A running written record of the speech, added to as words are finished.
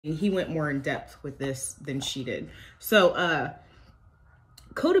he went more in depth with this than she did. So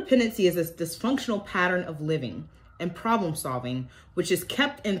codependency is a dysfunctional pattern of living and problem solving, which is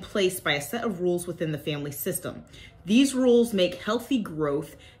kept in place by a set of rules within the family system. These rules make healthy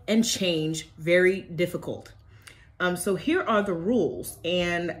growth and change very difficult. So here are the rules,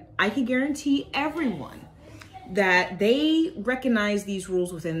 and I can guarantee everyone that they recognize these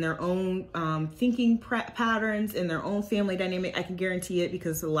rules within their own thinking patterns and their own family dynamic. I can guarantee it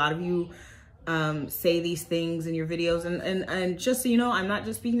because a lot of you say these things in your videos. And just so you know, I'm not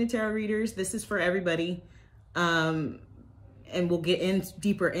just speaking to tarot readers. This is for everybody. And we'll get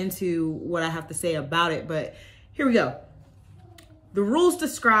deeper into what I have to say about it. But here we go. The rules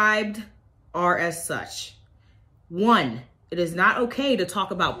described are as such. 1, it is not okay to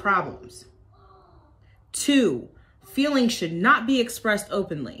talk about problems. 2, feelings should not be expressed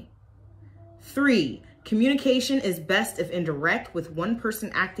openly. 3, communication is best if indirect, with one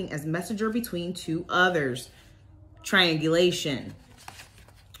person acting as messenger between two others. Triangulation.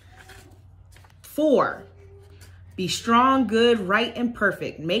 4, be strong, good, right, and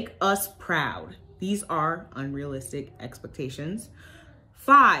perfect. Make us proud. These are unrealistic expectations.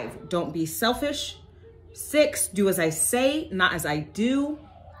 5, don't be selfish. 6, do as I say, not as I do.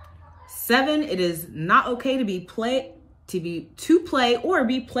 7, it is not okay to play or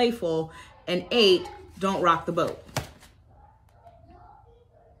be playful. And 8, don't rock the boat.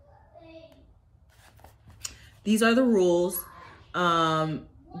 These are the rules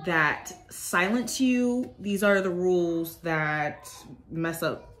that silence you. These are the rules that mess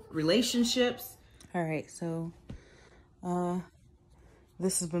up relationships. All right, so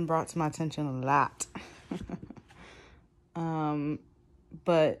this has been brought to my attention a lot.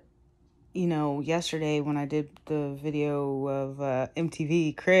 But you know, yesterday when I did the video of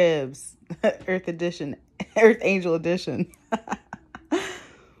MTV Cribs, Earth Angel Edition,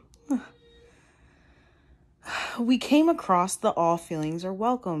 we came across the All Feelings Are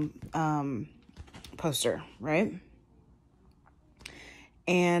Welcome poster, right?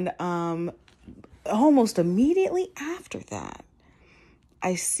 And almost immediately after that,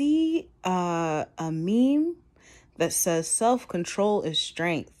 I see a meme that says self-control is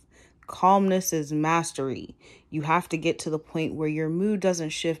strength. Calmness is mastery. You have to get to the point where your mood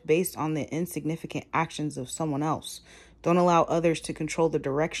doesn't shift based on the insignificant actions of someone else. Don't allow others to control the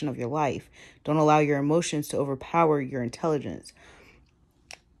direction of your life. Don't allow your emotions to overpower your intelligence.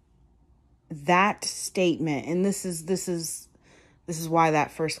 That statement, and this is why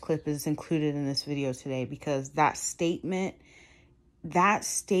that first clip is included in this video today, because that statement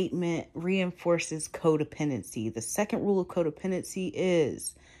reinforces codependency. The second rule of codependency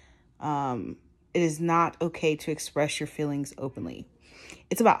is it is not okay to express your feelings openly.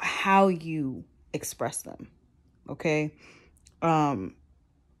 It's about how you express them. Okay.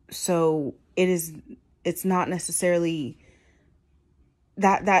 So it's not necessarily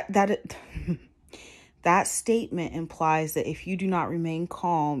that statement implies that if you do not remain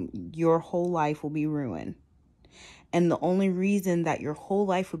calm, your whole life will be ruined. And the only reason that your whole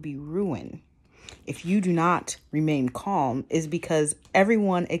life would be ruined if you do not remain calm is because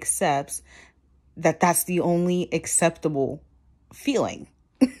everyone accepts that that's the only acceptable feeling.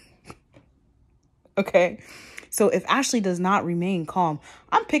 Okay. So if Ashley does not remain calm,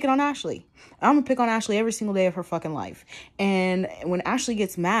 I'm picking on Ashley. I'm gonna pick on Ashley every single day of her fucking life. And when Ashley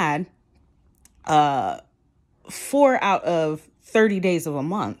gets mad, 4 out of 30 days of a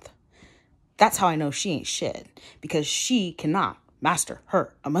month, that's how I know she ain't shit, because she cannot master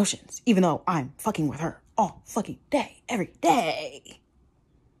her emotions, even though I'm fucking with her all fucking day, every day.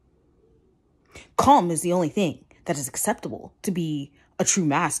 Calm is the only thing that is acceptable to be a true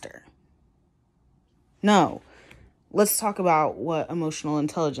master. No, let's talk about what emotional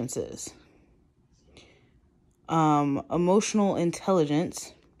intelligence is. Emotional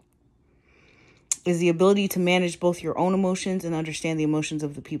intelligence is the ability to manage both your own emotions and understand the emotions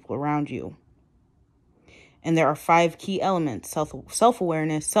of the people around you. And there are 5 key elements: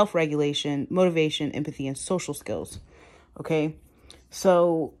 self-awareness, self-regulation, motivation, empathy, and social skills. Okay.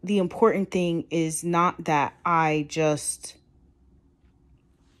 So the important thing is not that I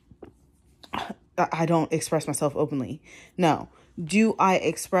don't express myself openly. No. Do I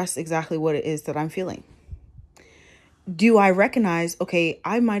express exactly what it is that I'm feeling? Do I recognize, okay,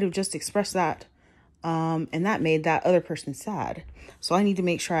 I might have just expressed that, and that made that other person sad. So I need to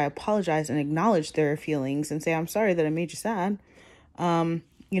make sure I apologize and acknowledge their feelings and say, I'm sorry that I made you sad. You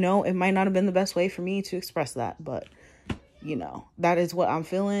know, it might not have been the best way for me to express that, but you know, that is what I'm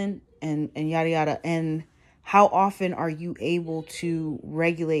feeling, and yada, yada. And how often are you able to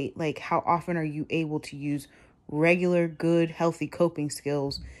regulate? Like, how often are you able to use regular, good, healthy coping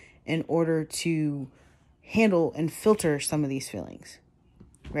skills in order to handle and filter some of these feelings,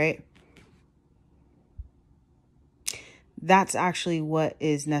 right? That's actually what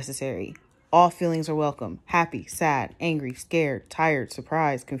is necessary. All feelings are welcome. Happy, sad, angry, scared, tired,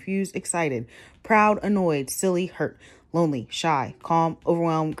 surprised, confused, excited, proud, annoyed, silly, hurt, lonely, shy, calm,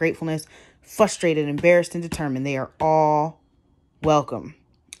 overwhelmed, gratefulness, frustrated, embarrassed, and determined. They are all welcome.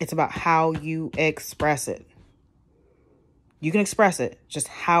 It's about how you express it. You can express it. Just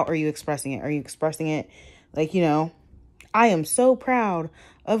how are you expressing it? Are you expressing it like, I am so proud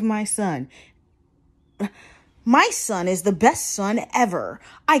of my son. My son is the best son ever.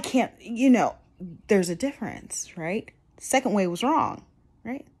 I can't, there's a difference, right? The second way was wrong,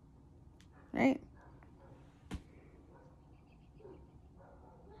 right? Right?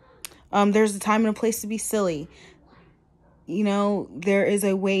 There's a time and a place to be silly. There is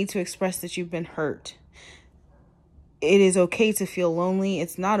a way to express that you've been hurt. It is okay to feel lonely.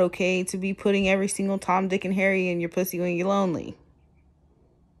 It's not okay to be putting every single Tom, Dick, and Harry in your pussy when you're lonely.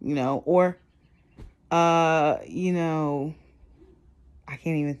 Or, I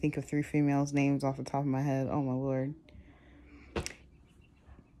can't even think of 3 females' names off the top of my head. Oh, my Lord.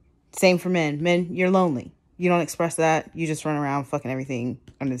 Same for men. Men, you're lonely. You don't express that. You just run around fucking everything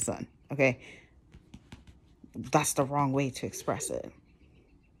under the sun. Okay? That's the wrong way to express it.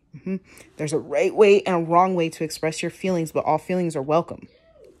 There's a right way and a wrong way to express your feelings, but all feelings are welcome.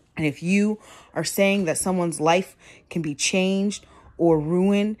 And if you are saying that someone's life can be changed or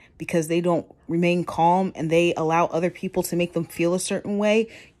ruined because they don't remain calm and they allow other people to make them feel a certain way,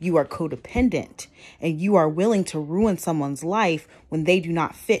 you are codependent and you are willing to ruin someone's life when they do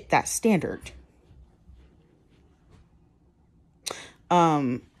not fit that standard.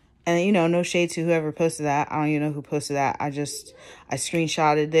 And, no shade to whoever posted that. I don't even know who posted that. I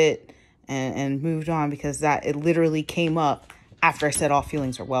screenshotted it and moved on because it literally came up after I said all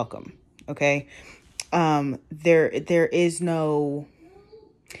feelings are welcome. Okay. There is no,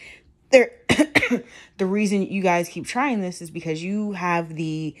 the reason you guys keep trying this is because you have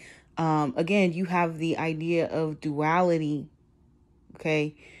you have the idea of duality.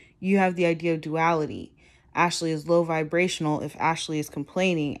 Okay. You have the idea of duality. Ashley is low vibrational. If Ashley is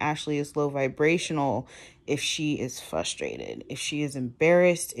complaining, Ashley is low vibrational. If she is frustrated, if she is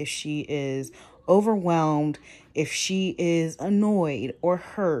embarrassed, if she is overwhelmed, if she is annoyed or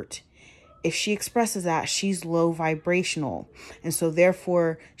hurt, if she expresses that, she's low vibrational. And so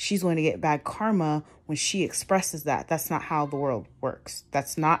therefore, she's going to get bad karma when she expresses that. That's not how the world works.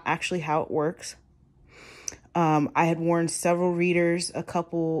 That's not actually how it works. I had warned several readers not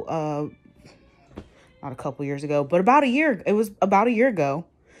a couple years ago, but it was about a year ago,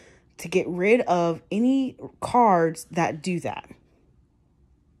 to get rid of any cards that do that.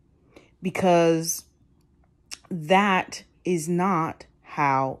 Because that is not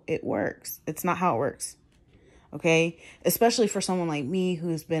how it works. It's not how it works. Okay? Especially for someone like me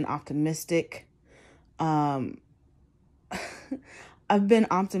who's been optimistic. I've been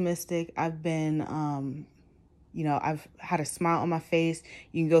optimistic. I've been, I've had a smile on my face.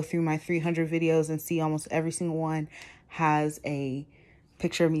 You can go through my 300 videos and see almost every single one has a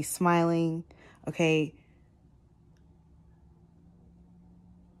picture of me smiling. Okay.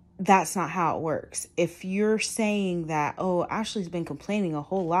 That's not how it works. If you're saying that, oh, Ashley's been complaining a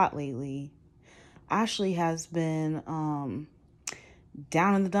whole lot lately. Ashley has been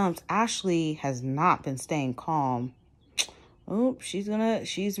down in the dumps. Ashley has not been staying calm. Oh, she's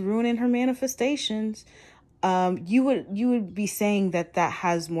ruining her manifestations. You would be saying that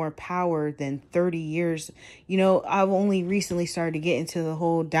has more power than 30 years. I've only recently started to get into the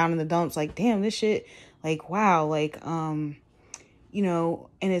whole down in the dumps. Like, damn, this shit, like, wow. Like, and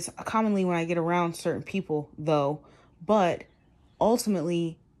it's commonly when I get around certain people though, but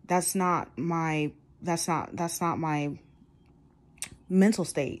ultimately that's not my mental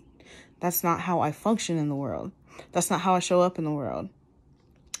state. That's not how I function in the world. That's not how I show up in the world.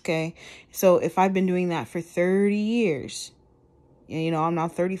 Okay. So if I've been doing that for 30 years, I'm now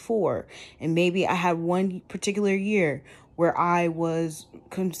 34, and maybe I had one particular year where I was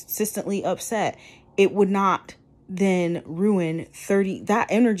consistently upset, it would not then ruin 30. That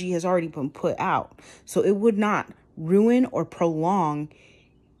energy has already been put out. So it would not ruin or prolong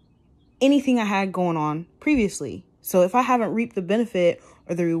anything I had going on previously. So if I haven't reaped the benefit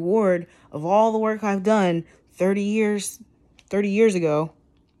or the reward of all the work I've done 30 years ago,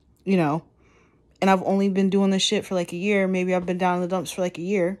 and I've only been doing this shit for like a year, maybe I've been down in the dumps for like a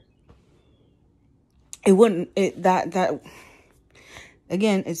year, again,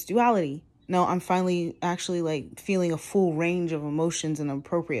 it's duality. No, I'm finally actually like feeling a full range of emotions in an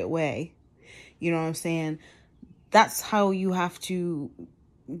appropriate way. You know what I'm saying? That's how you have to,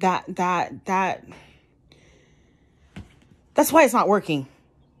 that's why it's not working.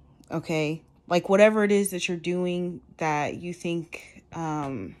 Okay. Like whatever it is that you're doing that you think,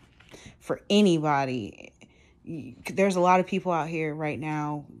 for anybody, there's a lot of people out here right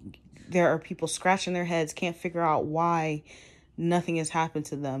now. There are people scratching their heads, can't figure out why nothing has happened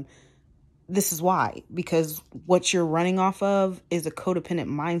to them. This is why, because what you're running off of is a codependent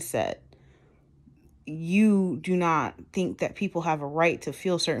mindset. You do not think that people have a right to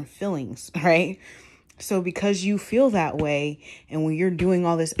feel certain feelings, right? So because you feel that way, and when you're doing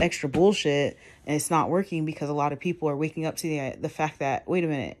all this extra bullshit and it's not working, because a lot of people are waking up to the fact that, wait a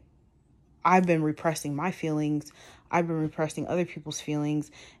minute, I've been repressing my feelings. I've been repressing other people's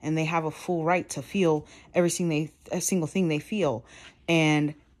feelings, and they have a full right to feel a single thing they feel.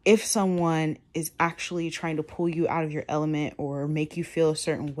 And if someone is actually trying to pull you out of your element or make you feel a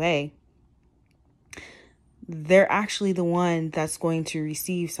certain way, they're actually the one that's going to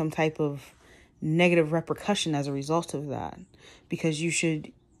receive some type of negative repercussion as a result of that. Because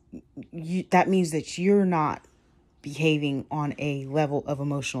that means that you're not behaving on a level of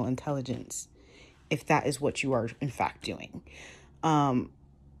emotional intelligence, if that is what you are in fact doing. And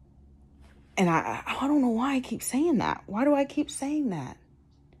I don't know why I keep saying that. Why do I keep saying that?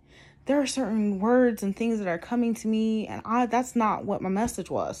 There are certain words and things that are coming to me, and that's not what my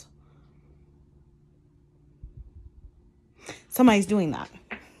message was. Somebody's doing that.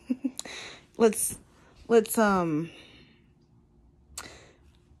 Let's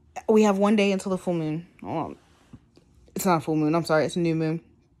we have one day until the full moon. It's not a full moon. I'm sorry. It's a new moon.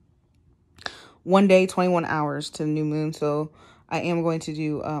 One day, 21 hours to the new moon. So I am going to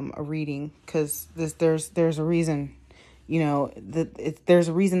do a reading, because there's a reason, there's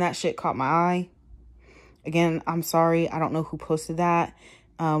a reason that shit caught my eye. Again, I'm sorry. I don't know who posted that.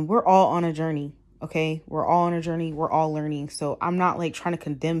 We're all on a journey. Okay. We're all on a journey. We're all learning. So I'm not like trying to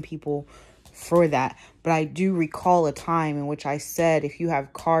condemn people for that. But I do recall a time in which I said, if you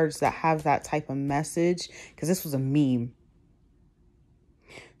have cards that have that type of message, because this was a meme.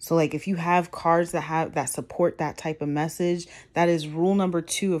 So like if you have cards that support that type of message, that is rule number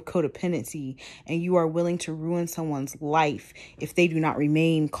 2 of codependency. And you are willing to ruin someone's life if they do not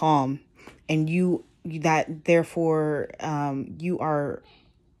remain calm. And therefore you are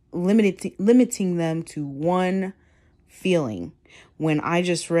limiting them to one feeling. When I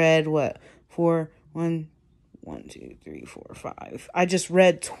just read 1, 2, 3, 4, 5. I just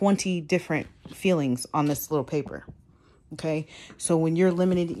read 20 different feelings on this little paper. Okay. So when you're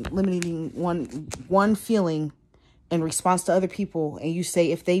limiting one feeling in response to other people, and you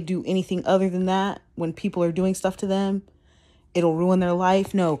say, if they do anything other than that, when people are doing stuff to them, it'll ruin their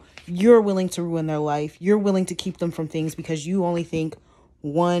life. No, you're willing to ruin their life. You're willing to keep them from things because you only think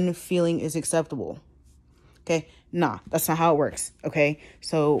one feeling is acceptable. Okay. Nah, that's not how it works. Okay.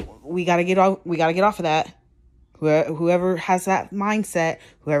 So we got to get off of that. Whoever has that mindset,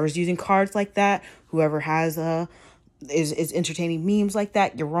 whoever's using cards like that, whoever has is entertaining memes like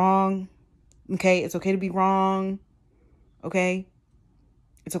that, you're wrong. Okay. It's okay to be wrong. Okay.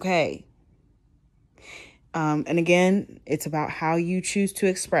 It's okay. And again, it's about how you choose to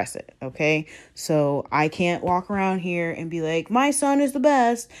express it. Okay. So I can't walk around here and be like, my son is the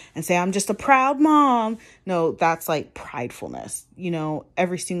best, and say I'm just a proud mom. No, that's like pridefulness.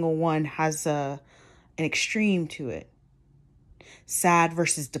 Every single one has an extreme to it. Sad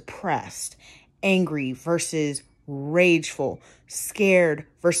versus depressed, angry versus rageful, scared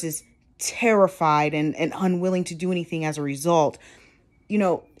versus terrified and unwilling to do anything as a result.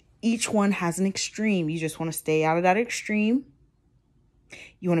 Each one has an extreme. You just want to stay out of that extreme.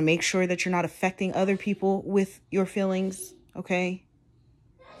 You want to make sure that you're not affecting other people with your feelings. Okay.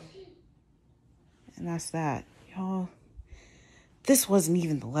 And that's that. Y'all, this wasn't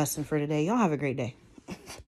even the lesson for today. Y'all have a great day.